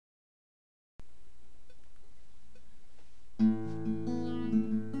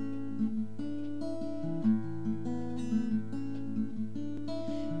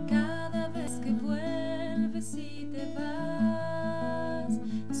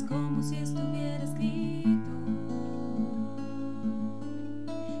Como si estuviera escrito,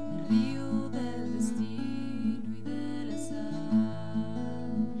 el río del destino y del azar,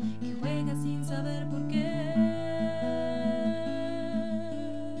 que juega sin saber por qué.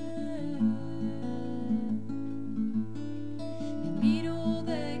 Me miro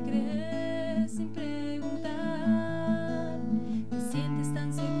de creer sin preguntar, ¿te sientes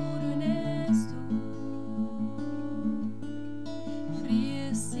tan seguro en esto?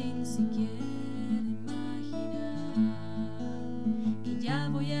 Ríes sin siquiera imaginar que ya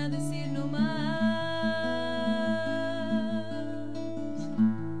voy a decir no más.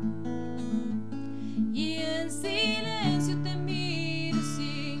 Y en silencio te miro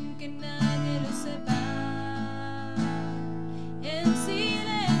sin que nadie lo sepa. En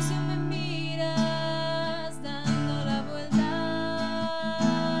silencio me miras dando la vuelta.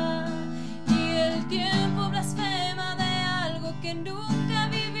 Y el tiempo blasfema de algo que nunca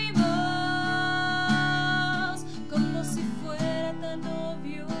vivimos, como si fuera tan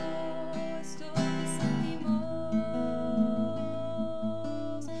obvio esto que sentimos.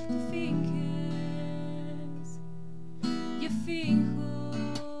 Tú finges, yo finjo,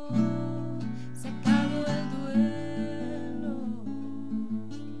 se acabó el duelo.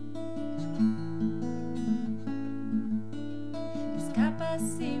 Te escapas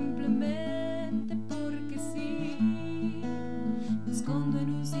simplemente porque sí. Me escondo en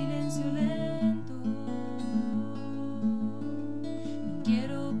un silencio lento. No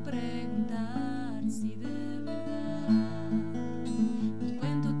quiero preguntar si de verdad mi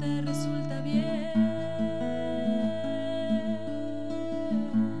cuento te resulta bien.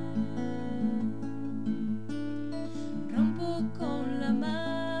 Rompo con la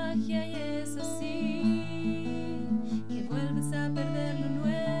magia y es así que vuelves a perder lo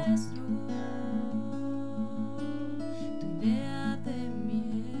nuestro. Tu idea de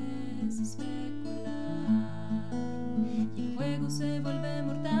mí es especular y el juego se vuelve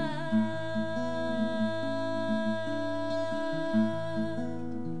mortal.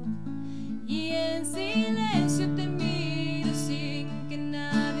 Y en silencio te miro sin que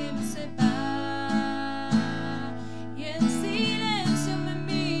nadie lo sepa. Y en silencio me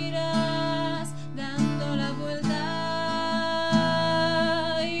miras dando la vuelta.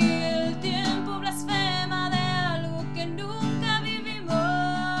 Y el tiempo blasfema de algo que nunca vivimos,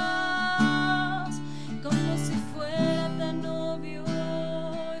 como si fuera tan obvio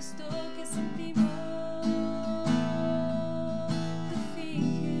esto que sentimos. Tú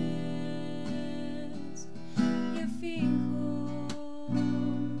finges, yo finjo,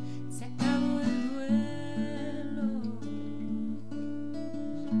 se acabó el duelo.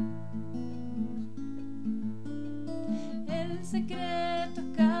 El secreto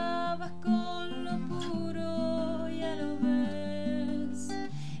acaba con lo puro, ya lo ves.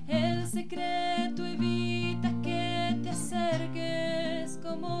 El secreto evita que te acerques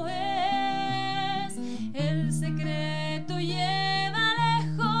como es. El secreto lleva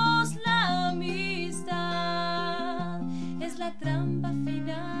lejos la amistad. Es la trampa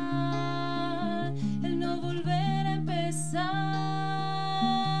final, el no volver a empezar.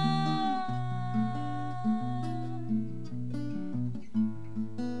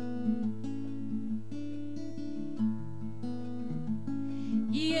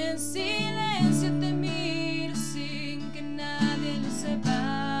 Y en silencio